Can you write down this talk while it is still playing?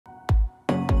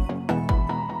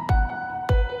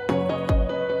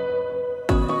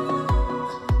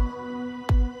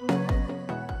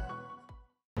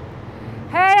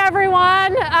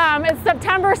It's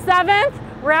September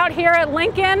 7th. We're out here at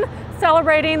Lincoln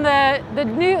celebrating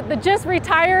the just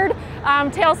retired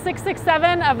Tail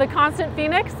 667 of the Constant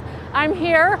Phoenix. I'm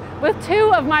here with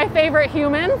two of my favorite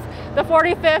humans, the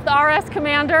 45th RS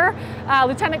Commander,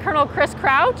 Lieutenant Colonel Chris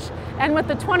Crouch, and with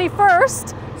the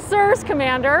 21st SIRS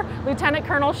Commander, Lieutenant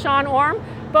Colonel Sean Orme.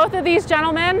 Both of these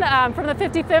gentlemen from the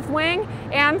 55th Wing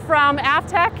and from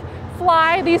AFTEC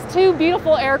fly these two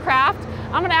beautiful aircraft.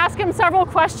 I'm going to ask him several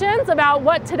questions about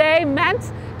what today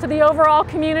meant to the overall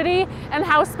community and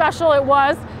how special it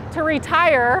was to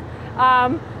retire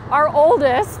our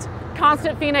oldest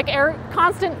Constant Phoenix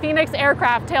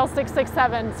aircraft, Tail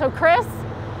 667. So Chris,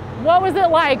 what was it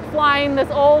like flying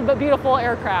this old but beautiful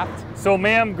aircraft? So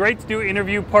ma'am, great to do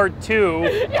interview part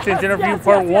 2, since interview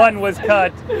part 1 was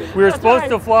cut. We were supposed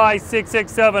to fly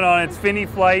 667 on its Finney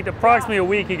flight approximately a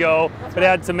week ago, but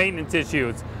had some maintenance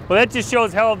issues. Well, that just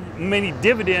shows how many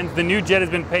dividends the new jet has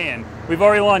been paying. We've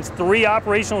already launched 3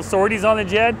 operational sorties on the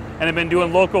jet and have been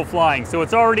doing local flying. So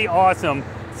it's already awesome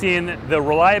seeing the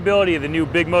reliability of the new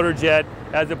big motor jet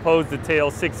as opposed to Tail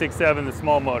 667, the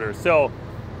small motor. So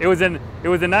it was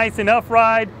a nice enough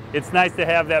ride. It's nice to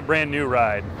have that brand new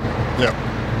ride.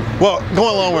 Yeah. Well,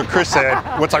 going along with what Chris said,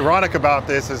 what's ironic about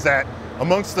this is that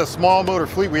amongst the small motor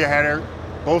fleet we had here,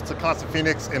 both the Constant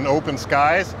Phoenix and Open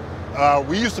Skies,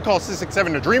 we used to call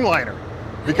 667 the Dreamliner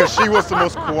because she was the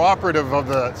most cooperative of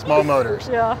the small motors.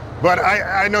 Yeah. But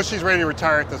I know she's ready to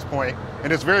retire at this point,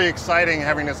 and it's very exciting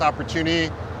having this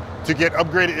opportunity to get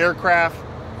upgraded aircraft,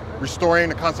 restoring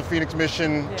the Constant Phoenix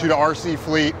mission to the RC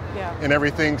fleet and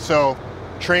everything. So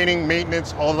training,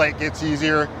 maintenance, all of that gets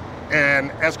easier.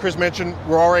 And as Chris mentioned,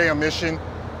 we're already on mission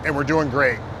and we're doing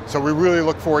great. So we really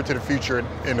look forward to the future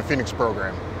in the Phoenix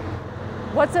program.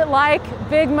 What's it like,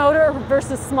 big motor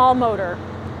versus small motor?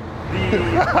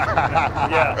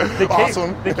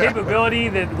 Awesome. The capability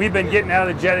that we've been getting out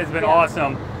of the jet has been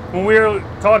awesome. When we were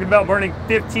talking about burning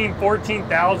 15,000,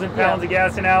 14,000 pounds of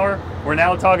gas an hour, we're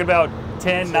now talking about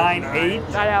 10, 9,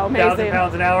 8,000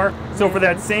 pounds an hour. So for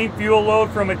that same fuel load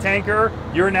from a tanker,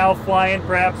 you're now flying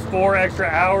perhaps 4 extra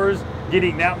hours,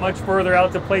 getting that much further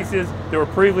out to places that were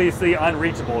previously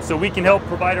unreachable. So we can help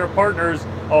provide our partners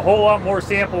a whole lot more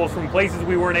samples from places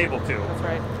we weren't able to. That's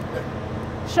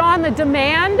right. Sean, the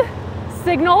demand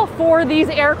signal for these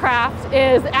aircraft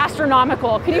is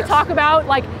astronomical. Can you talk about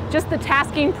like just the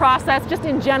tasking process, just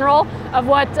in general, of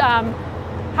what,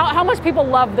 how much people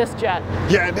love this jet?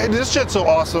 Yeah, this jet's so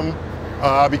awesome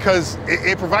because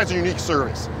it provides a unique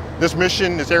service. This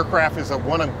mission, this aircraft is a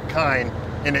one-of-a-kind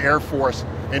in the Air Force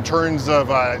in terms of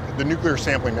the nuclear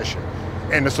sampling mission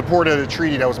and the support of the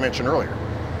treaty that was mentioned earlier.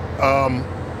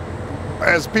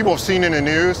 As people have seen in the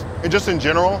news, and just in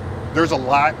general, there's a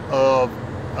lot of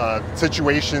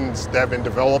situations that have been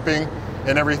developing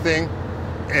and everything.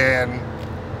 And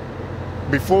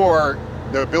before,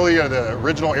 the ability of the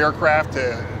original aircraft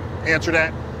to answer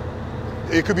that,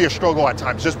 it could be a struggle at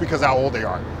times just because of how old they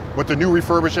are. With the new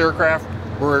refurbished aircraft,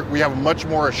 we have much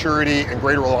more assurity and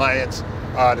greater reliance.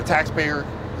 The taxpayer,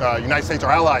 United States,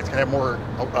 our allies can have more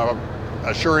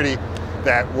assurity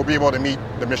that we'll be able to meet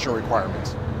the mission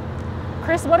requirements.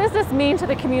 Chris, what does this mean to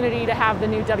the community to have the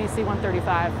new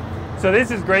WC-135? So this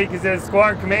is great because as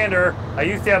squadron commander, I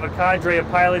used to have a cadre of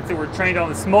pilots that were trained on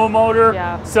the small motor,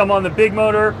 some on the big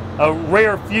motor, a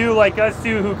rare few like us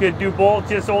two who could do both,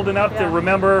 just old enough to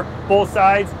remember both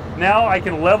sides. Now I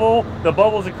can level the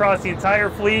bubbles across the entire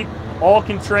fleet, all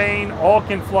can train, all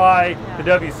can fly the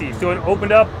WC. So it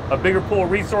opened up a bigger pool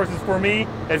of resources for me,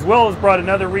 as well as brought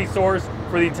another resource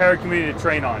for the entire community to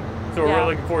train on. So we're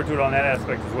really looking forward to it on that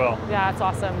aspect as well. Yeah, it's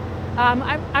awesome.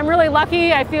 I'm really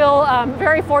lucky. I feel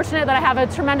very fortunate that I have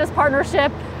a tremendous partnership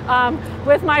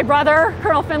with my brother,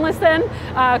 Colonel Finlayson.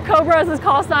 Cobra is his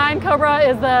call sign. Cobra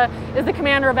is the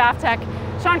commander of AFTEC.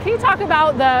 Sean, can you talk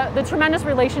about the tremendous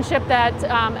relationship that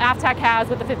AFTEC has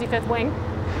with the 55th Wing?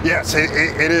 Yes, it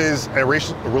is a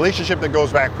relationship that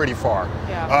goes back pretty far.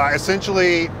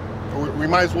 Essentially, we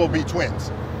might as well be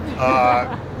twins.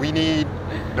 We need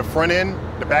the front end,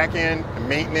 the back end, the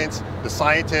maintenance, the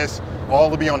scientists, all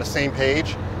to be on the same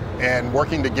page and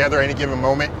working together at any given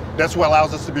moment. That's what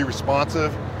allows us to be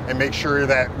responsive and make sure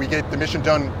that we get the mission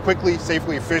done quickly,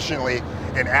 safely, efficiently,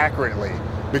 and accurately.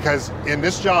 Because in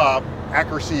this job,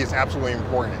 accuracy is absolutely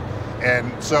important.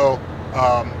 And so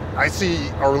I see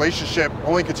our relationship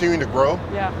only continuing to grow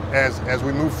as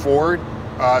we move forward,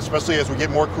 especially as we get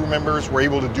more crew members, we're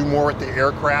able to do more with the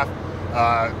aircraft.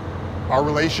 Our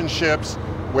relationships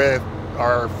with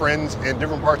our friends in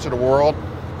different parts of the world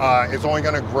is only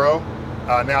going to grow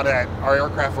now that our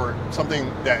aircraft are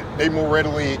something that they more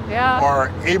readily are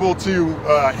able to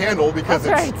handle because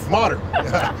it's modern.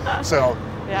 So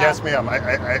Yes, ma'am.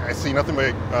 I see nothing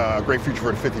but a great future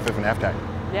for the 55th and AFTAC.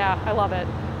 Yeah, I love it.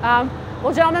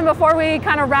 Well, gentlemen, before we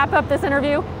kind of wrap up this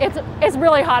interview, it's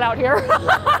really hot out here.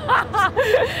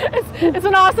 it's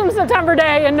an awesome September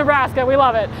day in Nebraska. We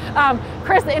love it.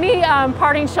 Chris, any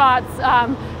parting shots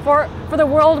for the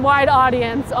worldwide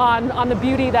audience on the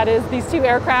beauty that is these two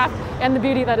aircraft and the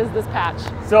beauty that is this patch?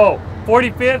 So,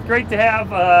 45th, great to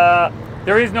have.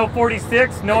 There is no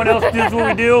 46. No one else does what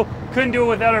we do. Couldn't do it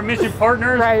without our mission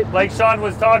partners, right. Like Sean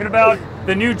was talking about.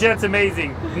 The new jet's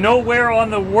amazing. Nowhere on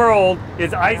the world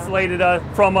is isolated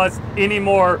from us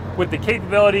anymore with the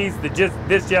capabilities that just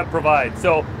this jet provides.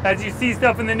 So as you see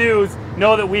stuff in the news,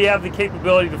 know that we have the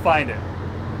capability to find it.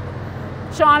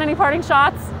 Sean, any parting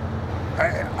shots?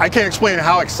 I can't explain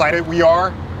how excited we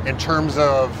are in terms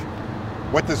of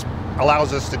what this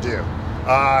allows us to do.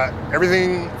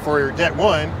 Everything for Jet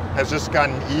 1 has just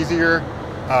gotten easier,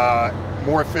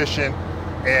 more efficient,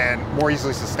 and more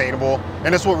easily sustainable,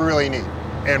 and that's what we really need.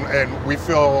 And we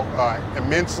feel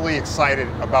immensely excited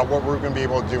about what we're going to be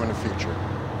able to do in the future.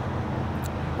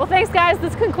 Well, thanks guys.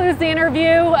 This concludes the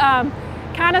interview.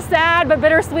 Kind of sad but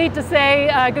bittersweet to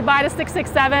say goodbye to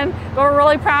 667, but we're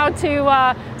really proud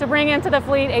to bring into the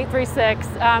fleet 836.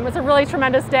 It's a really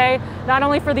tremendous day, not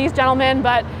only for these gentlemen,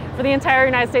 but for the entire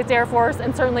United States Air Force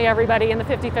and certainly everybody in the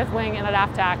 55th Wing and at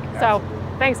AFTAC. So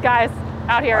thanks guys,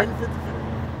 out here.